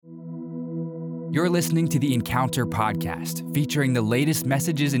You're listening to the Encounter podcast, featuring the latest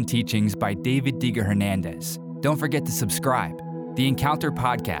messages and teachings by David Diga Hernandez. Don't forget to subscribe. The Encounter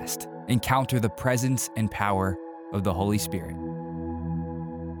podcast. Encounter the presence and power of the Holy Spirit.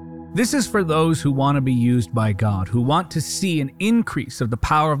 This is for those who want to be used by God, who want to see an increase of the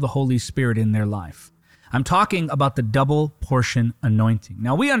power of the Holy Spirit in their life. I'm talking about the double portion anointing.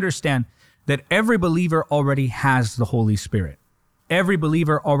 Now, we understand that every believer already has the Holy Spirit. Every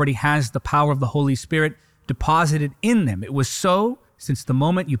believer already has the power of the Holy Spirit deposited in them. It was so since the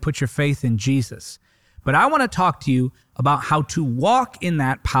moment you put your faith in Jesus. But I want to talk to you about how to walk in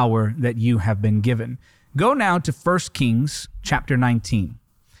that power that you have been given. Go now to 1 Kings chapter 19.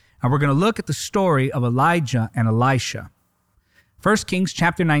 And we're going to look at the story of Elijah and Elisha. 1 Kings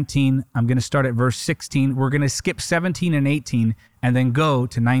chapter 19, I'm going to start at verse 16. We're going to skip 17 and 18 and then go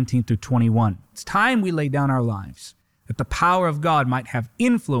to 19 through 21. It's time we lay down our lives, that the power of God might have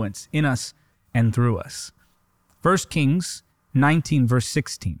influence in us and through us. 1 Kings 19, verse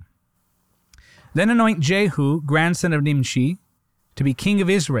 16. Then anoint Jehu, grandson of Nimshi, to be king of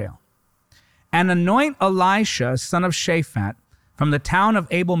Israel, and anoint Elisha, son of Shaphat, from the town of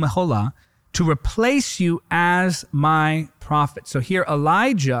Abel-Meholah, to replace you as my prophet. So here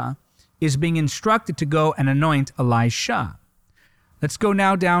Elijah is being instructed to go and anoint Elisha. Let's go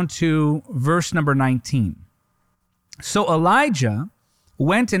now down to verse number 19. So Elijah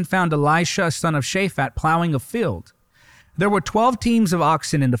went and found Elisha, son of Shaphat, plowing a field. There were 12 teams of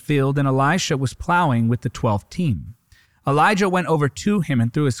oxen in the field, and Elisha was plowing with the 12th team. Elijah went over to him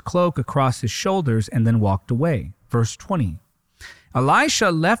and threw his cloak across his shoulders and then walked away. Verse 20.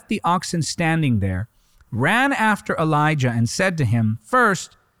 Elisha left the oxen standing there, ran after Elijah and said to him,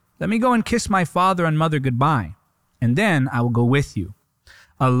 "First, let me go and kiss my father and mother goodbye, and then I will go with you."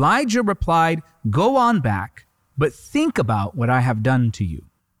 Elijah replied, "Go on back, but think about what I have done to you."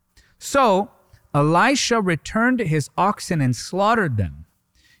 So Elisha returned to his oxen and slaughtered them.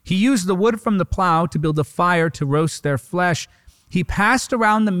 He used the wood from the plow to build a fire to roast their flesh. He passed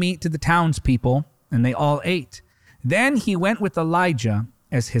around the meat to the townspeople, and they all ate. Then he went with Elijah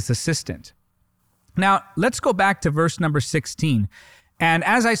as his assistant. Now, let's go back to verse number 16. And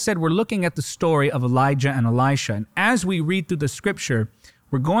as I said, we're looking at the story of Elijah and Elisha. And as we read through the scripture,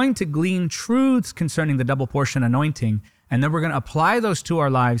 we're going to glean truths concerning the double portion anointing, and then we're going to apply those to our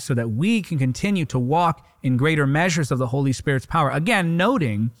lives so that we can continue to walk in greater measures of the Holy Spirit's power. Again,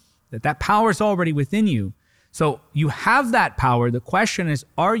 noting that that power is already within you. So you have that power. The question is,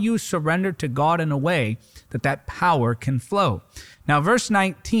 are you surrendered to God in a way that that power can flow? Now, verse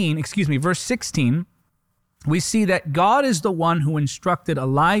 16, we see that God is the one who instructed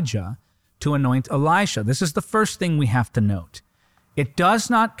Elijah to anoint Elisha. This is the first thing we have to note. It does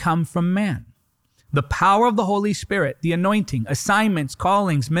not come from man. The power of the Holy Spirit, the anointing, assignments,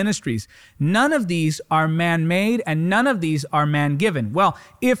 callings, ministries, none of these are man-made and none of these are man-given. Well,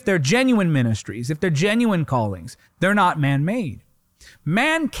 if they're genuine ministries, if they're genuine callings, they're not man-made.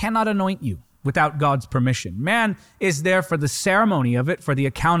 Man cannot anoint you without God's permission. Man is there for the ceremony of it, for the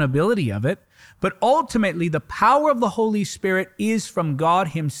accountability of it. But ultimately, the power of the Holy Spirit is from God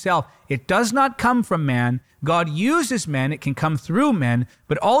himself. It does not come from man. God uses men. It can come through men.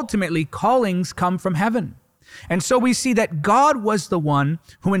 But ultimately, callings come from heaven. And so we see that God was the one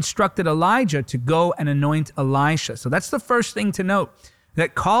who instructed Elijah to go and anoint Elisha. So that's the first thing to note,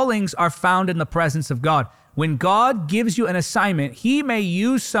 that callings are found in the presence of God. When God gives you an assignment, he may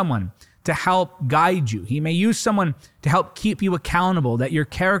use someone to help guide you. He may use someone to help keep you accountable, that your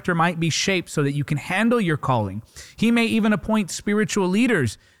character might be shaped so that you can handle your calling. He may even appoint spiritual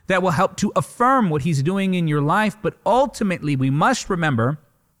leaders that will help to affirm what he's doing in your life. But ultimately, we must remember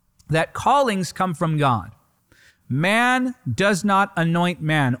that callings come from God. Man does not anoint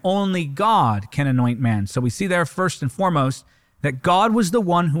man. Only God can anoint man. So we see there first and foremost that God was the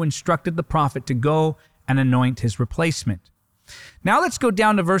one who instructed the prophet to go and anoint his replacement. Now let's go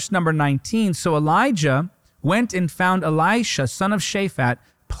down to verse number 19. So Elijah went and found Elisha, son of Shaphat,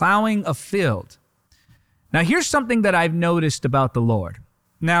 plowing a field. Now here's something that I've noticed about the Lord.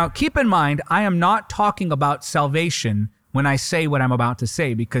 Now keep in mind, I am not talking about salvation when I say what I'm about to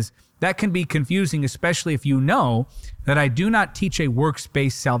say, because that can be confusing, especially if you know that I do not teach a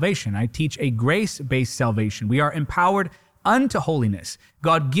works-based salvation. I teach a grace-based salvation. We are empowered unto holiness.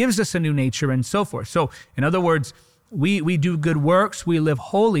 God gives us a new nature and so forth. So in other words, we do good works, we live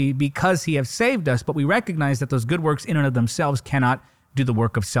holy because he has saved us, but we recognize that those good works in and of themselves cannot do the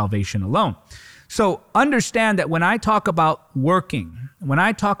work of salvation alone. So understand that when I talk about working, when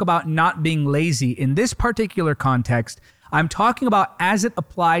I talk about not being lazy in this particular context, I'm talking about as it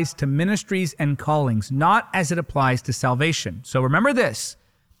applies to ministries and callings, not as it applies to salvation. So remember this,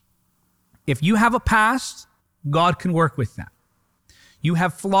 If you have a past, God can work with that. You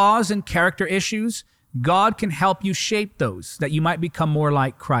have flaws and character issues, God can help you shape those that you might become more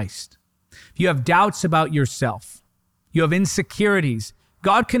like Christ. If you have doubts about yourself, you have insecurities,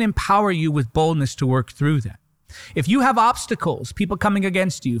 God can empower you with boldness to work through that. If you have obstacles, people coming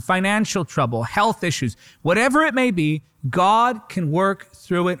against you, financial trouble, health issues, whatever it may be, God can work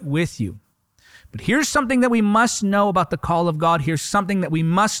through it with you. But here's something that we must know about the call of God. Here's something that we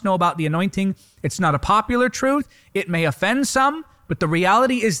must know about the anointing. It's not a popular truth. It may offend some, but the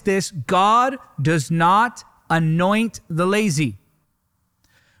reality is this: God does not anoint the lazy.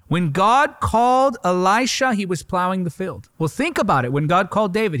 When God called Elisha, he was plowing the field. Well, think about it. When God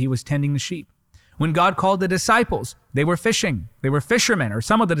called David, he was tending the sheep. When God called the disciples, they were fishing. They were fishermen, or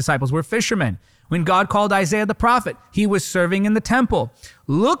some of the disciples were fishermen. When God called Isaiah the prophet, he was serving in the temple.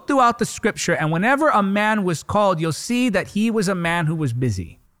 Look throughout the scripture, and whenever a man was called, you'll see that he was a man who was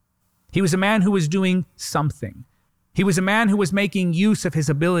busy. He was a man who was doing something. He was a man who was making use of his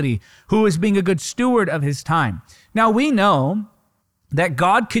ability, who was being a good steward of his time. Now, we know that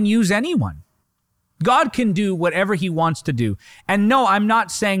God can use anyone. God can do whatever he wants to do. And no, I'm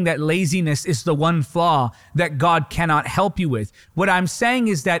not saying that laziness is the one flaw that God cannot help you with. What I'm saying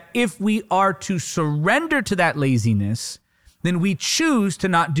is that if we are to surrender to that laziness, then we choose to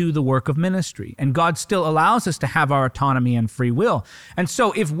not do the work of ministry. And God still allows us to have our autonomy and free will. And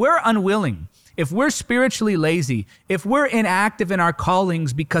so if we're unwilling, if we're spiritually lazy, if we're inactive in our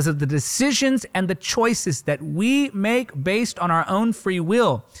callings because of the decisions and the choices that we make based on our own free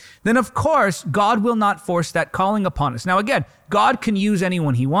will, then of course, God will not force that calling upon us. Now again, God can use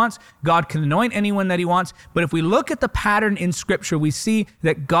anyone he wants. God can anoint anyone that he wants. But if we look at the pattern in Scripture, we see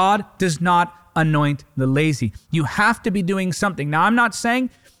that God does not anoint the lazy. You have to be doing something. Now, I'm not saying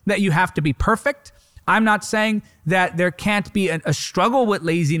that you have to be perfect. I'm not saying that there can't be a struggle with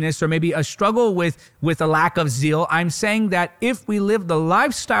laziness or maybe a struggle with a lack of zeal. I'm saying that if we live the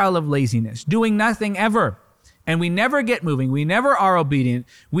lifestyle of laziness, doing nothing ever, and we never get moving, we never are obedient,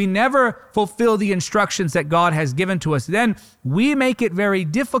 we never fulfill the instructions that God has given to us, then we make it very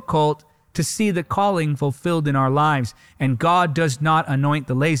difficult to see the calling fulfilled in our lives. And God does not anoint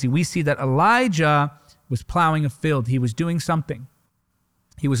the lazy. We see that Elijah was plowing a field. He was doing something.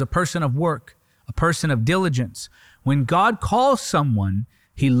 He was a person of work, a person of diligence. When God calls someone,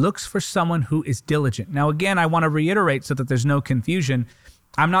 he looks for someone who is diligent. Now, again, I want to reiterate so that there's no confusion.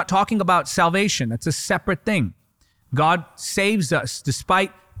 I'm not talking about salvation. That's a separate thing. God saves us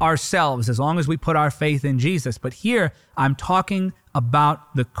despite ourselves as long as we put our faith in Jesus. But here, I'm talking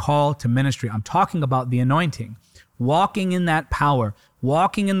about the call to ministry. I'm talking about the anointing, walking in that power,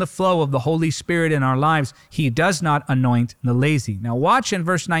 walking in the flow of the Holy Spirit in our lives. He does not anoint the lazy. Now watch in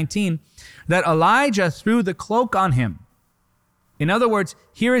verse 19 that Elijah threw the cloak on him. In other words,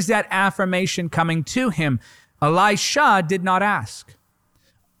 here is that affirmation coming to him. Elisha did not ask.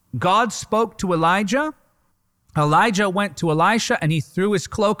 God spoke to Elijah. Elijah went to Elisha and he threw his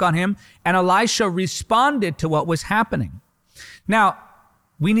cloak on him, and Elisha responded to what was happening. Now,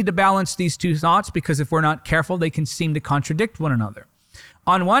 we need to balance these two thoughts because if we're not careful, they can seem to contradict one another.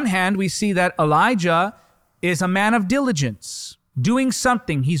 On one hand, we see that Elijah is a man of diligence, doing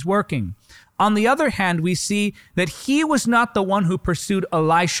something, he's working. On the other hand, we see that he was not the one who pursued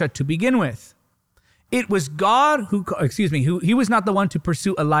Elisha to begin with. It was God he was not the one to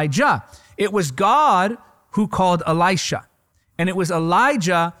pursue Elijah. It was God who called Elisha, and it was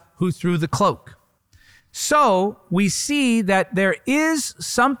Elijah who threw the cloak. So we see that there is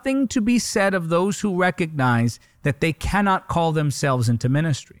something to be said of those who recognize that they cannot call themselves into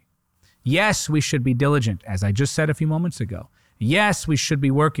ministry. Yes, we should be diligent, as I just said a few moments ago. Yes, we should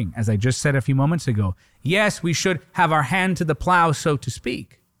be working, as I just said a few moments ago. Yes, we should have our hand to the plow, so to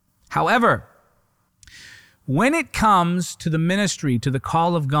speak. However, when it comes to the ministry, to the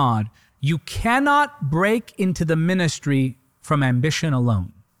call of God, you cannot break into the ministry from ambition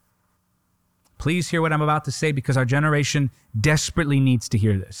alone. Please hear what I'm about to say because our generation desperately needs to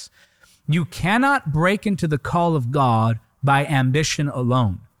hear this. You cannot break into the call of God by ambition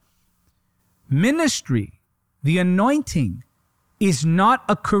alone. Ministry, the anointing, is not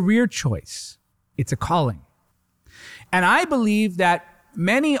a career choice. It's a calling. And I believe that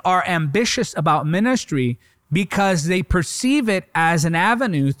many are ambitious about ministry because they perceive it as an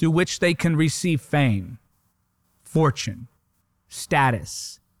avenue through which they can receive fame, fortune,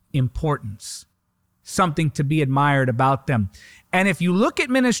 status, importance, something to be admired about them. And if you look at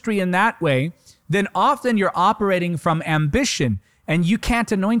ministry in that way, then often you're operating from ambition and you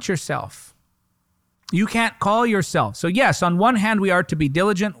can't anoint yourself. You can't call yourself. So yes, on one hand, we are to be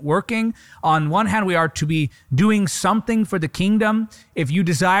diligent, working. On one hand, we are to be doing something for the kingdom. If you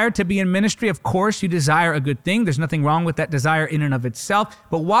desire to be in ministry, of course, you desire a good thing. There's nothing wrong with that desire in and of itself.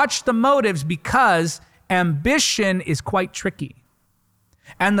 But watch the motives, because ambition is quite tricky.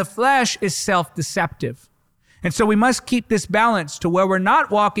 And the flesh is self-deceptive. And so we must keep this balance to where we're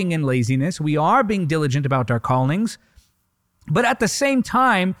not walking in laziness. We are being diligent about our callings. But at the same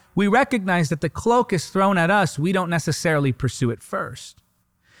time, we recognize that the cloak is thrown at us. We don't necessarily pursue it first.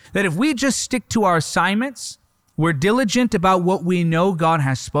 That if we just stick to our assignments, we're diligent about what we know God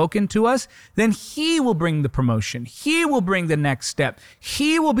has spoken to us, then He will bring the promotion. He will bring the next step.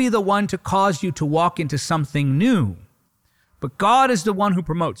 He will be the one to cause you to walk into something new. But God is the one who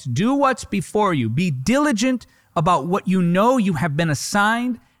promotes. Do what's before you. Be diligent about what you know you have been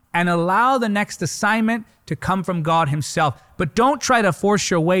assigned, and allow the next assignment to come from God Himself. But don't try to force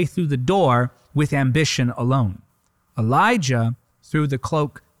your way through the door with ambition alone. Elijah threw the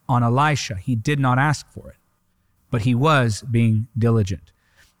cloak on Elisha. He did not ask for it, but he was being diligent.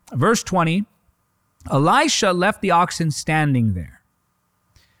 Verse 20, Elisha left the oxen standing there,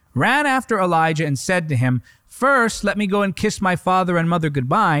 ran after Elijah and said to him, "First, let me go and kiss my father and mother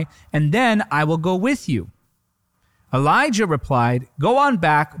goodbye, and then I will go with you." Elijah replied, "Go on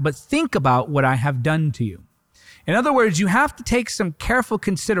back, but think about what I have done to you." In other words, you have to take some careful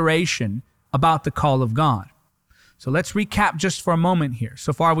consideration about the call of God. So let's recap just for a moment here.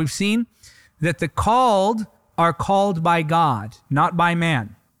 So far, we've seen that the called are called by God, not by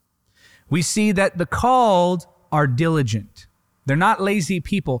man. We see that the called are diligent. They're not lazy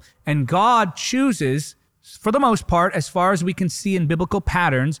people. And God chooses, for the most part, as far as we can see in biblical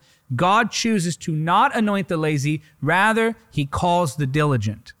patterns, God chooses to not anoint the lazy, rather He calls the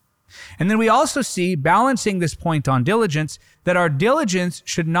diligent. And then we also see, balancing this point on diligence, that our diligence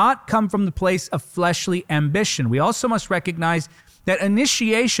should not come from the place of fleshly ambition. We also must recognize that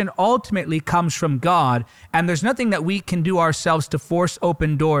initiation ultimately comes from God, and there's nothing that we can do ourselves to force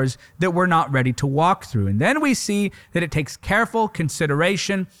open doors that we're not ready to walk through. And then we see that it takes careful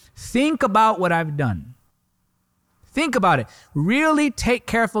consideration. Think about what I've done. Think about it. Really take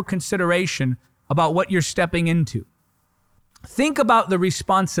careful consideration about what you're stepping into. Think about the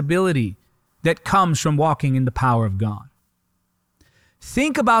responsibility that comes from walking in the power of God.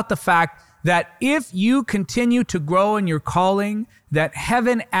 Think about the fact that if you continue to grow in your calling, that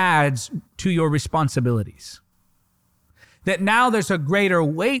heaven adds to your responsibilities. That now there's a greater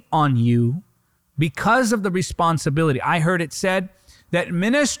weight on you because of the responsibility. I heard it said that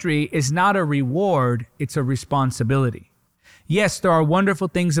ministry is not a reward, it's a responsibility. Yes, there are wonderful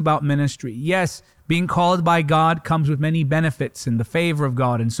things about ministry. Yes, being called by God comes with many benefits and the favor of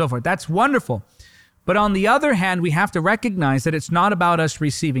God and so forth. That's wonderful. But on the other hand, we have to recognize that it's not about us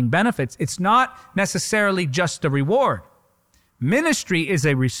receiving benefits. It's not necessarily just a reward. Ministry is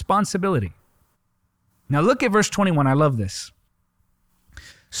a responsibility. Now look at verse 21. I love this.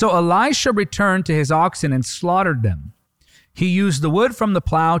 So Elisha returned to his oxen and slaughtered them. He used the wood from the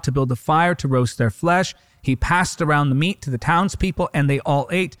plow to build a fire to roast their flesh. He passed around the meat to the townspeople, and they all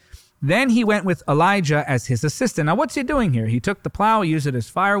ate. Then he went with Elijah as his assistant. Now, what's he doing here? He took the plow, used it as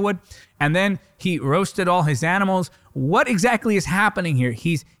firewood, and then he roasted all his animals. What exactly is happening here?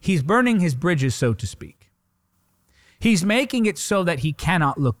 He's burning his bridges, so to speak. He's making it so that he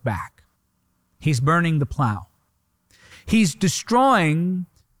cannot look back. He's burning the plow. He's destroying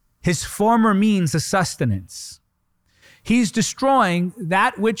his former means of sustenance. He's destroying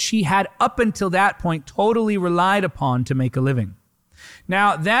that which he had up until that point totally relied upon to make a living.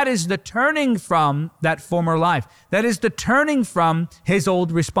 Now, that is the turning from that former life. That is the turning from his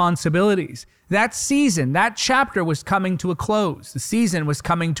old responsibilities. That season, that chapter was coming to a close. The season was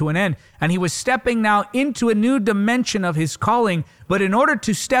coming to an end, and he was stepping now into a new dimension of his calling. But in order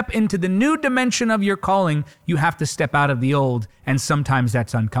to step into the new dimension of your calling, you have to step out of the old, and sometimes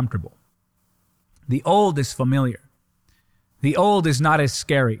that's uncomfortable. The old is familiar. The old is not as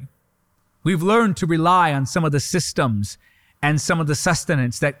scary. We've learned to rely on some of the systems and some of the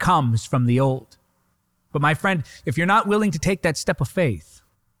sustenance that comes from the old. But my friend, if you're not willing to take that step of faith,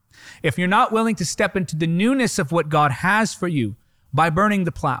 if you're not willing to step into the newness of what God has for you by burning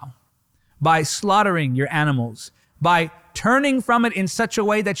the plow, by slaughtering your animals, by turning from it in such a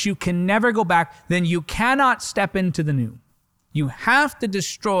way that you can never go back, then you cannot step into the new. You have to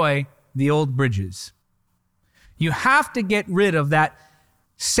destroy the old bridges. You have to get rid of that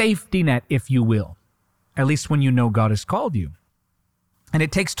safety net, if you will, at least when you know God has called you. And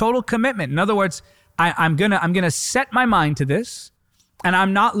it takes total commitment. In other words, I'm gonna set my mind to this, and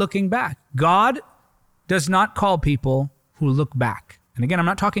I'm not looking back. God does not call people who look back. And again, I'm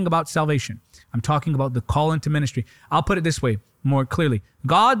not talking about salvation. I'm talking about the call into ministry. I'll put it this way more clearly.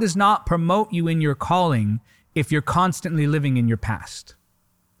 God does not promote you in your calling if you're constantly living in your past.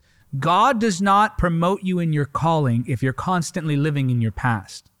 God does not promote you in your calling if you're constantly living in your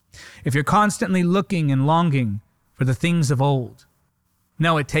past. If you're constantly looking and longing for the things of old.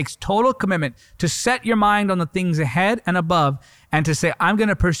 No, it takes total commitment to set your mind on the things ahead and above and to say, I'm going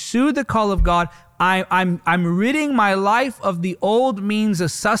to pursue the call of God. I'm ridding my life of the old means of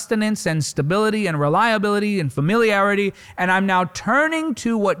sustenance and stability and reliability and familiarity, and I'm now turning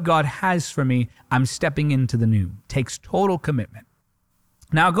to what God has for me. I'm stepping into the new. It takes total commitment.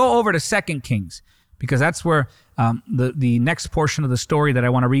 Now go over to 2 Kings, because that's where the next portion of the story that I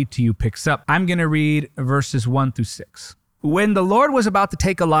want to read to you picks up. I'm going to read verses 1 through 6. When the Lord was about to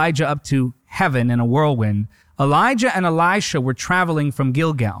take Elijah up to heaven in a whirlwind, Elijah and Elisha were traveling from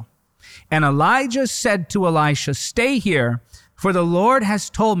Gilgal. And Elijah said to Elisha, "Stay here, for the Lord has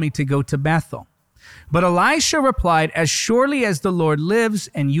told me to go to Bethel." But Elisha replied, "As surely as the Lord lives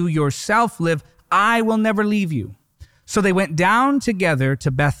and you yourself live, I will never leave you." So they went down together to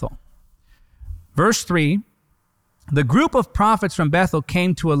Bethel. Verse 3, the group of prophets from Bethel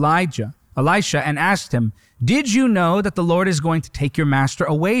came to Elisha and asked him, "Did you know that the Lord is going to take your master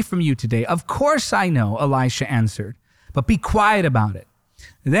away from you today?" "Of course I know," Elisha answered, "but be quiet about it."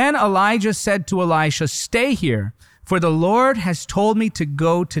 Then Elijah said to Elisha, "Stay here, for the Lord has told me to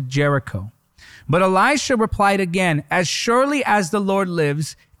go to Jericho." But Elisha replied again, "As surely as the Lord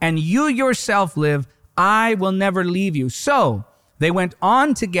lives and you yourself live, I will never leave you." So they went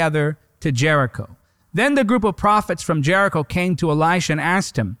on together to Jericho. Then the group of prophets from Jericho came to Elisha and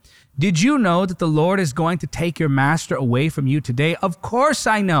asked him, "Did you know that the Lord is going to take your master away from you today?" "Of course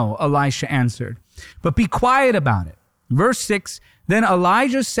I know," Elisha answered, "but be quiet about it." Verse 6, then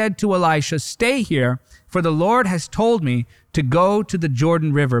Elijah said to Elisha, "Stay here, for the Lord has told me to go to the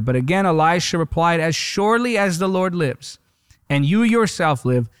Jordan River." But again Elisha replied, "As surely as the Lord lives, and you yourself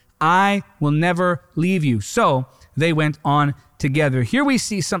live, I will never leave you." So they went on together. Here we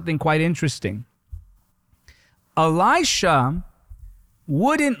see something quite interesting. Elisha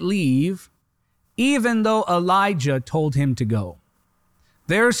wouldn't leave even though Elijah told him to go.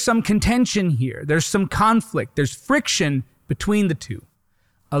 There's some contention here. There's some conflict. There's friction between the two.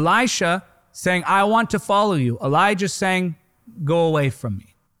 Elisha saying, "I want to follow you." Elijah saying, "Go away from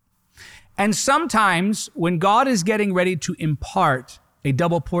me." And sometimes when God is getting ready to impart a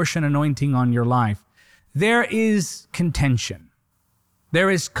double portion anointing on your life, there is contention. There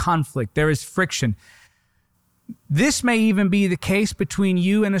is conflict. There is friction. This may even be the case between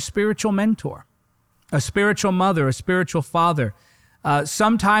you and a spiritual mentor, a spiritual mother, a spiritual father.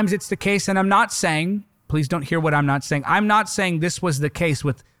 Sometimes it's the case, and I'm not saying, please don't hear what I'm not saying. I'm not saying this was the case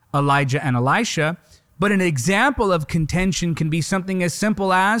with Elijah and Elisha, but an example of contention can be something as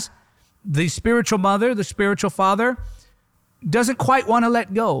simple as the spiritual mother, the spiritual father, doesn't quite want to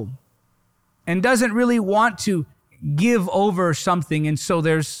let go and doesn't really want to give over something. And so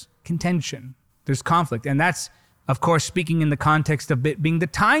there's contention, there's conflict. And that's, of course, speaking in the context of it being the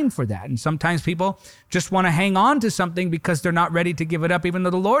time for that. And sometimes people just want to hang on to something because they're not ready to give it up, even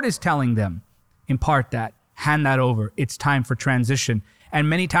though the Lord is telling them, impart that, hand that over. It's time for transition. And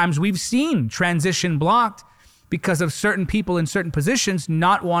many times we've seen transition blocked because of certain people in certain positions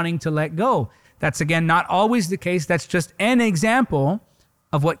not wanting to let go. That's, again, not always the case. That's just an example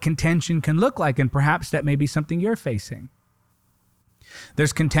of what contention can look like, and perhaps that may be something you're facing.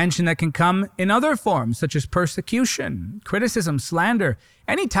 There's contention that can come in other forms, such as persecution, criticism, slander.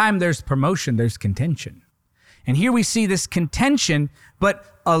 Anytime there's promotion, there's contention. And here we see this contention,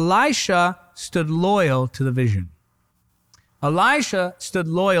 but Elisha stood loyal to the vision. Elisha stood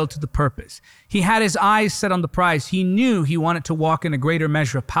loyal to the purpose. He had his eyes set on the prize. He knew he wanted to walk in a greater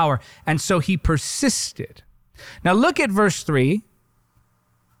measure of power, and so he persisted. Now look at verse 3.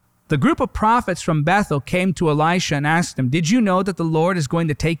 The group of prophets from Bethel came to Elisha and asked him, "Did you know that the Lord is going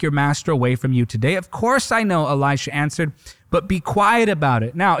to take your master away from you today?" "Of course I know," Elisha answered, "but be quiet about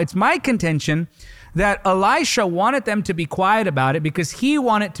it." Now, it's my contention that Elisha wanted them to be quiet about it because he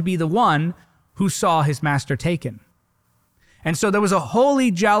wanted to be the one who saw his master taken. And so there was a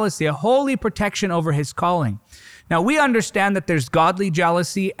holy jealousy, a holy protection over his calling. Now, we understand that there's godly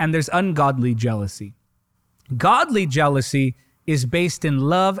jealousy and there's ungodly jealousy. Godly jealousy is based in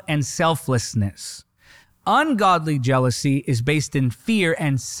love and selflessness. Ungodly jealousy is based in fear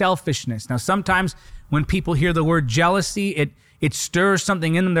and selfishness. Now, sometimes when people hear the word jealousy, it stirs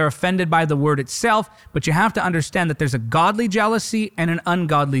something in them. They're offended by the word itself, but you have to understand that there's a godly jealousy and an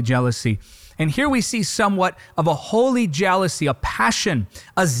ungodly jealousy. And here we see somewhat of a holy jealousy, a passion,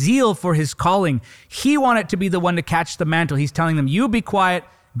 a zeal for his calling. He wanted to be the one to catch the mantle. He's telling them, "You be quiet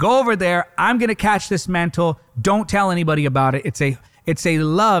go over there. I'm going to catch this mantle. Don't tell anybody about it. It's a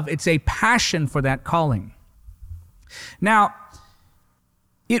love. It's a passion for that calling. Now,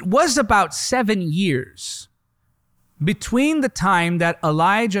 it was about 7 years between the time that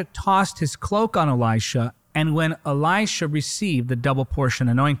Elijah tossed his cloak on Elisha and when Elisha received the double portion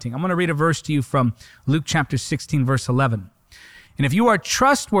anointing. I'm going to read a verse to you from Luke chapter 16, verse 11. And if you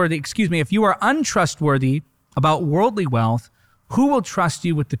are untrustworthy about worldly wealth, who will trust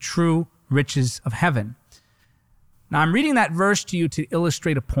you with the true riches of heaven? Now, I'm reading that verse to you to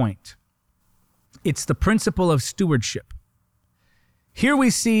illustrate a point. It's the principle of stewardship. Here we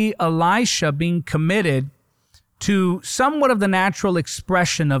see Elisha being committed to somewhat of the natural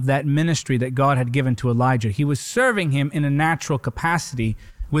expression of that ministry that God had given to Elijah. He was serving him in a natural capacity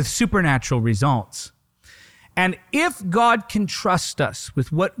with supernatural results. And if God can trust us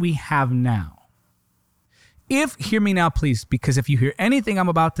with what we have now, hear me now, please, because if you hear anything I'm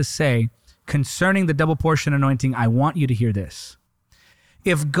about to say concerning the double portion anointing, I want you to hear this.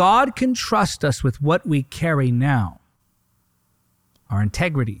 If God can trust us with what we carry now, our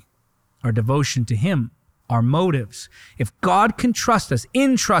integrity, our devotion to him, our motives, if God can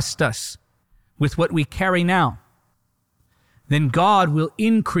entrust us with what we carry now, then God will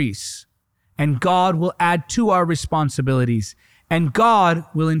increase and God will add to our responsibilities and God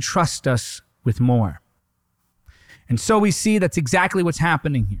will entrust us with more. And so we see that's exactly what's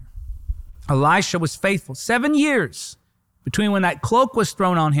happening here. Elisha was faithful 7 years between when that cloak was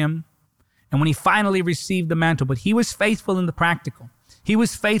thrown on him and when he finally received the mantle. But he was faithful in the practical. He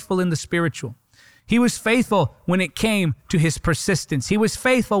was faithful in the spiritual. He was faithful when it came to his persistence. He was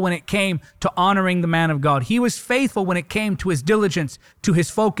faithful when it came to honoring the man of God. He was faithful when it came to his diligence, to his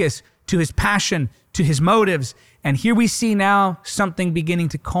focus, to his passion, to his motives. And here we see now something beginning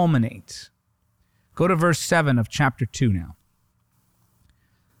to culminate. Go to verse 7 of chapter 2 now.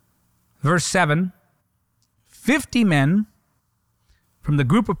 Verse 7, 50 men from the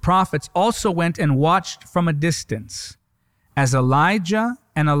group of prophets also went and watched from a distance as Elijah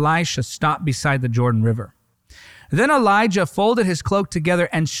and Elisha stopped beside the Jordan River. Then Elijah folded his cloak together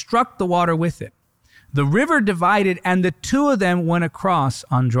and struck the water with it. The river divided and the two of them went across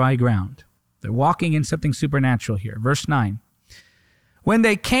on dry ground. They're walking in something supernatural here. Verse 9. When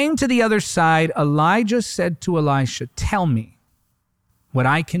they came to the other side, Elijah said to Elisha, "Tell me what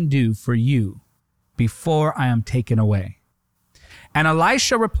I can do for you before I am taken away." And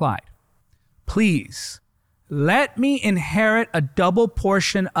Elisha replied, "Please, let me inherit a double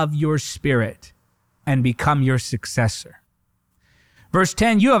portion of your spirit and become your successor." Verse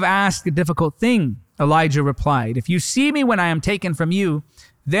 10, "You have asked a difficult thing," Elijah replied. "If you see me when I am taken from you,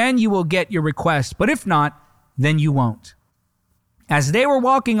 then you will get your request. But if not, then you won't." As they were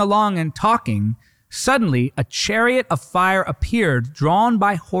walking along and talking, suddenly a chariot of fire appeared, drawn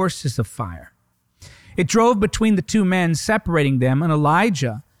by horses of fire. It drove between the two men, separating them, and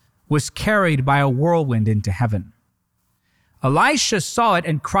Elijah was carried by a whirlwind into heaven. Elisha saw it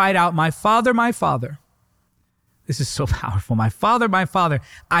and cried out, my father, this is so powerful. My father,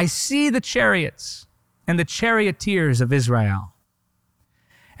 I see the chariots and the charioteers of Israel."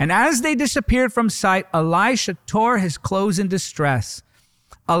 And as they disappeared from sight, Elisha tore his clothes in distress.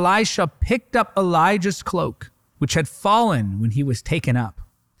 Elisha picked up Elijah's cloak, which had fallen when he was taken up.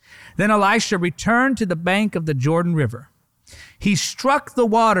 Then Elisha returned to the bank of the Jordan River. He struck the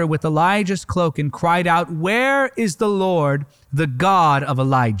water with Elijah's cloak and cried out, "Where is the Lord, the God of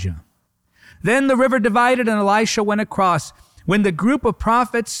Elijah?" Then the river divided and Elisha went across. When the group of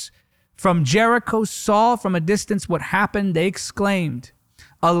prophets from Jericho saw from a distance what happened, they exclaimed,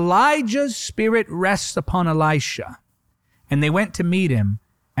 "Elijah's spirit rests upon Elisha." And they went to meet him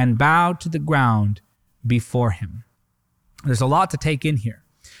and bowed to the ground before him. There's a lot to take in here.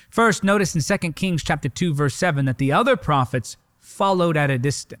 First, notice in 2 Kings chapter 2, verse 7, that the other prophets followed at a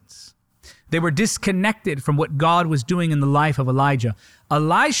distance. They were disconnected from what God was doing in the life of Elijah.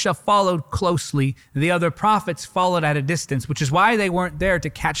 Elisha followed closely. The other prophets followed at a distance, which is why they weren't there to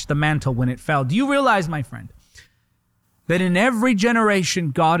catch the mantle when it fell. Do you realize, my friend, that in every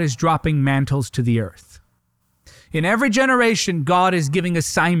generation, God is dropping mantles to the earth? In every generation, God is giving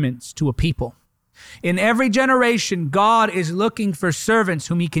assignments to a people. In every generation, God is looking for servants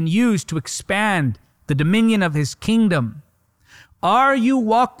whom he can use to expand the dominion of his kingdom. Are you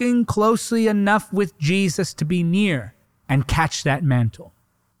walking closely enough with Jesus to be near and catch that mantle?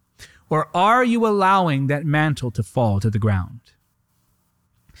 Or are you allowing that mantle to fall to the ground?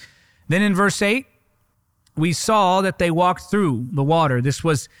 Then in verse 8, we saw that they walked through the water. This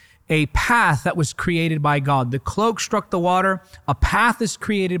was a path that was created by God. The cloak struck the water. A path is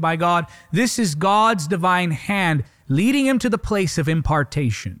created by God. This is God's divine hand leading him to the place of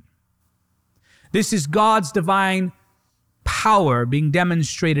impartation. This is God's divine power being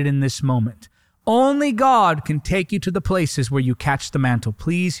demonstrated in this moment. Only God can take you to the places where you catch the mantle.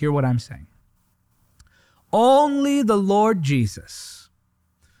 Please hear what I'm saying. Only the Lord Jesus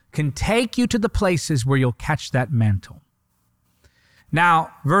can take you to the places where you'll catch that mantle.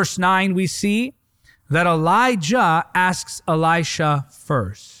 Now, verse 9, we see that Elijah asks Elisha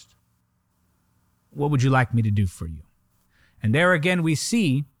first, what would you like me to do for you? And there again, we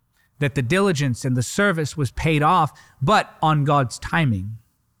see that the diligence and the service was paid off, but on God's timing.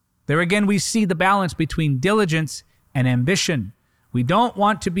 There again, we see the balance between diligence and ambition. We don't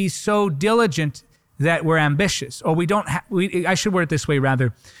want to be so diligent that we're ambitious, or I should word it this way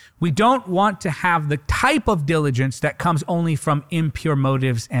rather. We don't want to have the type of diligence that comes only from impure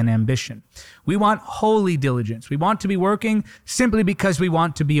motives and ambition. We want holy diligence. We want to be working simply because we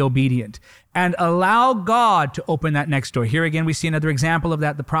want to be obedient and allow God to open that next door. Here again, we see another example of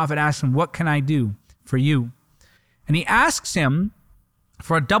that. The prophet asks him, what can I do for you? And he asks him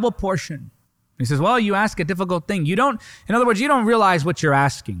for a double portion. He says, well, you ask a difficult thing. In other words, you don't realize what you're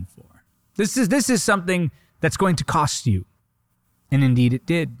asking for. This is something that's going to cost you. And indeed it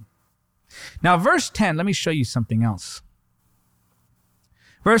did. Now, verse 10, let me show you something else.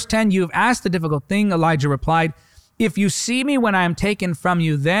 Verse 10, you have asked a difficult thing. Elijah replied, if you see me when I am taken from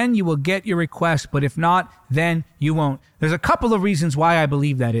you, then you will get your request. But if not, then you won't. There's a couple of reasons why I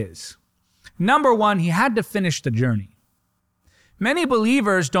believe that is. Number one, he had to finish the journey. Many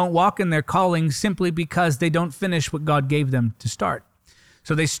believers don't walk in their calling simply because they don't finish what God gave them to start.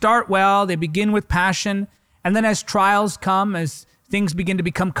 So they start well, they begin with passion, and then as trials come, as things begin to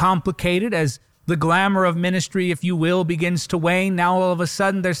become complicated, as the glamour of ministry, if you will, begins to wane, now all of a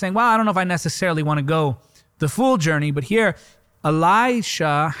sudden they're saying, well, I don't know if I necessarily want to go the full journey. But here,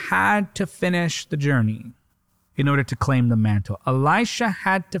 Elisha had to finish the journey in order to claim the mantle. Elisha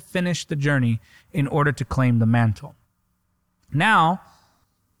had to finish the journey in order to claim the mantle. Now,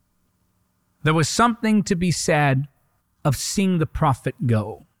 there was something to be said of seeing the prophet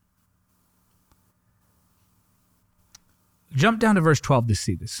go. Jump down to verse 12 to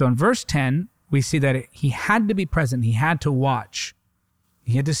see this. So in verse 10, we see that he had to be present. He had to watch.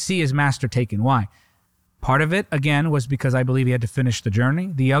 He had to see his master taken. Why? Part of it, again, was because I believe he had to finish the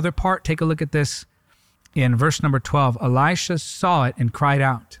journey. The other part, take a look at this. In verse number 12, Elisha saw it and cried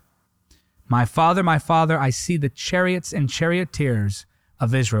out, my father, I see the chariots and charioteers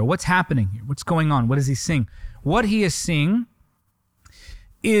of Israel. What's happening here? What's going on? What is he seeing? What he is seeing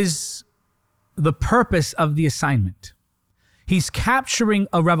is the purpose of the assignment. He's capturing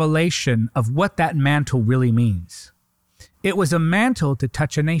a revelation of what that mantle really means. It was a mantle to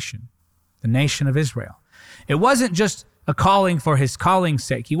touch a nation, the nation of Israel. It wasn't just a calling for his calling's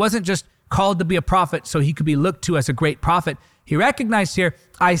sake. He wasn't just called to be a prophet so he could be looked to as a great prophet. He recognized here,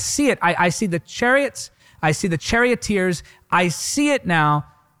 I see it. I see the chariots. I see the charioteers. I see it now.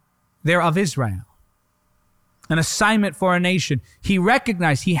 They're of Israel. An assignment for a nation. He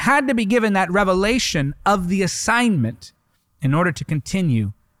recognized he had to be given that revelation of the assignment in order to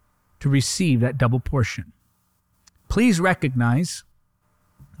continue to receive that double portion. Please recognize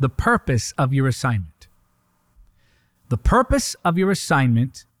the purpose of your assignment. The purpose of your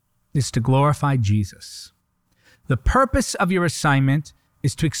assignment is to glorify Jesus. The purpose of your assignment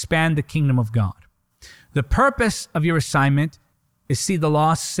is to expand the kingdom of God. The purpose of your assignment is see the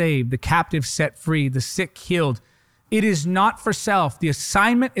lost saved, the captive set free, the sick healed. It is not for self. The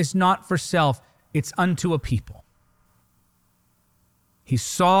assignment is not for self. It's unto a people. He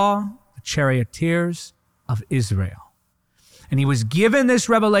saw the charioteers of Israel. And he was given this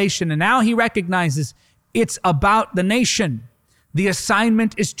revelation, and now he recognizes it's about the nation. The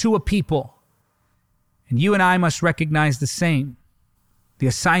assignment is to a people. And you and I must recognize the same. The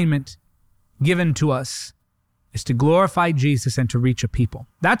assignment given to us is to glorify Jesus and to reach a people.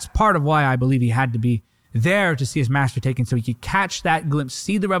 That's part of why I believe he had to be there to see his master taken, so he could catch that glimpse,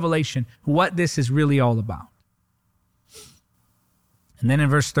 see the revelation, what this is really all about. And then in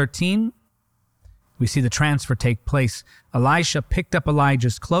verse 13, we see the transfer take place. Elisha picked up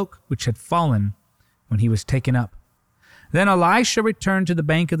Elijah's cloak, which had fallen when he was taken up. Then Elisha returned to the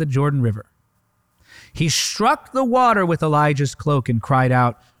bank of the Jordan River. He struck the water with Elijah's cloak and cried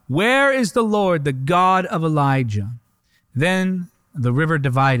out, where is the Lord, the God of Elijah? Then the river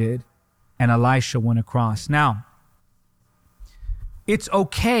divided, and Elisha went across. Now, it's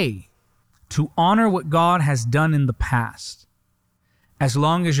okay to honor what God has done in the past, as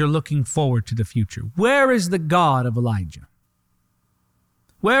long as you're looking forward to the future. Where is the God of Elijah?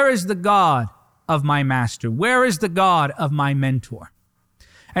 Where is the God of my master? Where is the God of my mentor?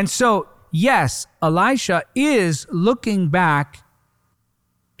 And so yes, Elisha is looking back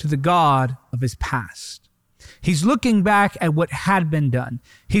to the God of his past. He's looking back at what had been done.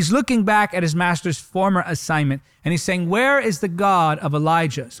 He's looking back at his master's former assignment, and he's saying, where is the God of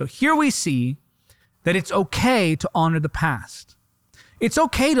Elijah? So here we see that it's okay to honor the past. It's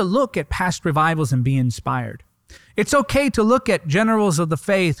okay to look at past revivals and be inspired. It's okay to look at generals of the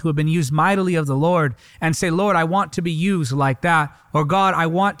faith who have been used mightily of the Lord and say, Lord, I want to be used like that. Or God, I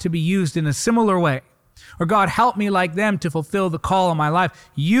want to be used in a similar way. Or God, help me like them to fulfill the call of my life.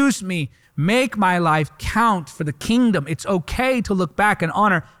 Use me. Make my life count for the kingdom. It's okay to look back and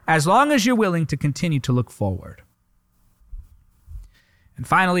honor as long as you're willing to continue to look forward. And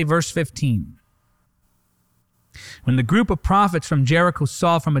finally, verse 15. When the group of prophets from Jericho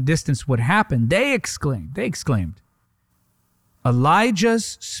saw from a distance what happened, they exclaimed,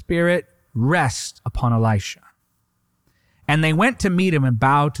 Elijah's spirit rests upon Elisha. And they went to meet him and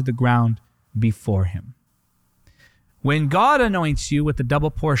bowed to the ground before him. When God anoints you with the double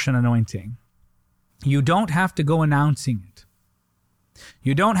portion anointing, you don't have to go announcing it.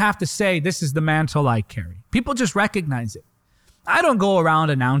 You don't have to say, this is the mantle I carry. People just recognize it. I don't go around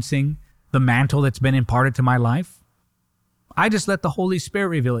announcing the mantle that's been imparted to my life. I just let the Holy Spirit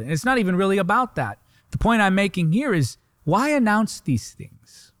reveal it. It's not even really about that. The point I'm making here is, why announce these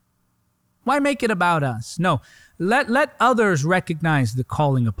things? Why make it about us? No, let others recognize the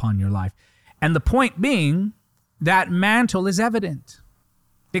calling upon your life. And the point being, that mantle is evident.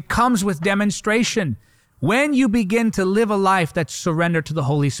 It comes with demonstration. When you begin to live a life that's surrendered to the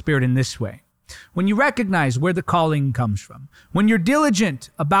Holy Spirit in this way, when you recognize where the calling comes from, when you're diligent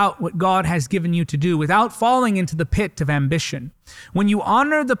about what God has given you to do without falling into the pit of ambition, when you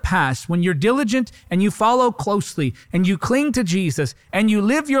honor the past, when you're diligent and you follow closely and you cling to Jesus and you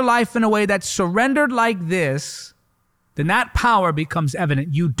live your life in a way that's surrendered like this, then that power becomes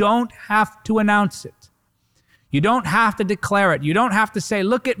evident. You don't have to announce it. You don't have to declare it. You don't have to say,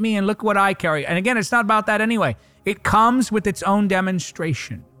 look at me and look what I carry. And again, it's not about that anyway. It comes with its own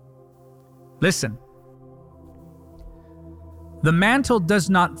demonstration. Listen, the mantle does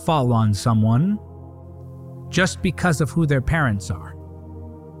not fall on someone just because of who their parents are.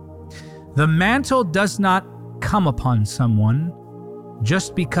 The mantle does not come upon someone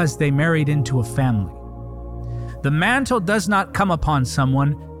just because they married into a family. The mantle does not come upon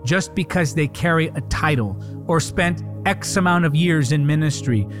someone just because they carry a title or spent X amount of years in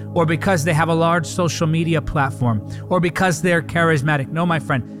ministry or because they have a large social media platform or because they're charismatic. No, my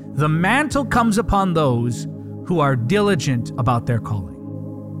friend. The mantle comes upon those who are diligent about their calling,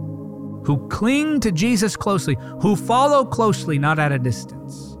 who cling to Jesus closely, who follow closely, not at a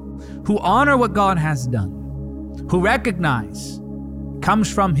distance, who honor what God has done, who recognize comes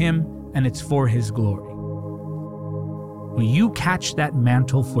from Him and it's for His glory. Will you catch that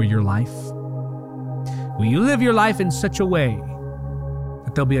mantle for your life? Will you live your life in such a way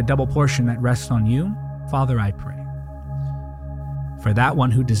that there'll be a double portion that rests on you? Father, I pray for that one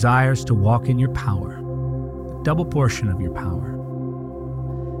who desires to walk in your power, the double portion of your power.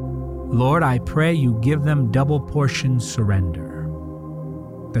 Lord, I pray you give them double portion surrender,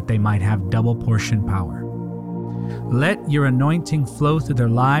 that they might have double portion power. Let your anointing flow through their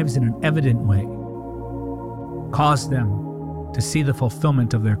lives in an evident way. Cause them to see the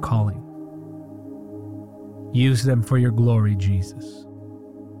fulfillment of their calling. Use them for your glory, Jesus.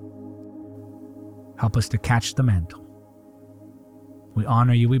 Help us to catch the mantle. We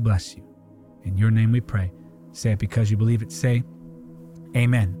honor you, we bless you. In your name we pray. Say it because you believe it. Say,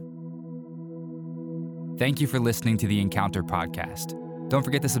 amen. Thank you for listening to the Encounter Podcast. Don't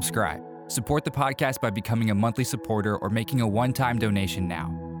forget to subscribe. Support the podcast by becoming a monthly supporter or making a one-time donation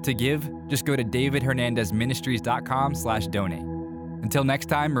now. To give, just go to davidhernandezministries.com/donate. Until next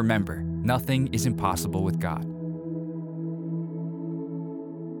time, remember, nothing is impossible with God.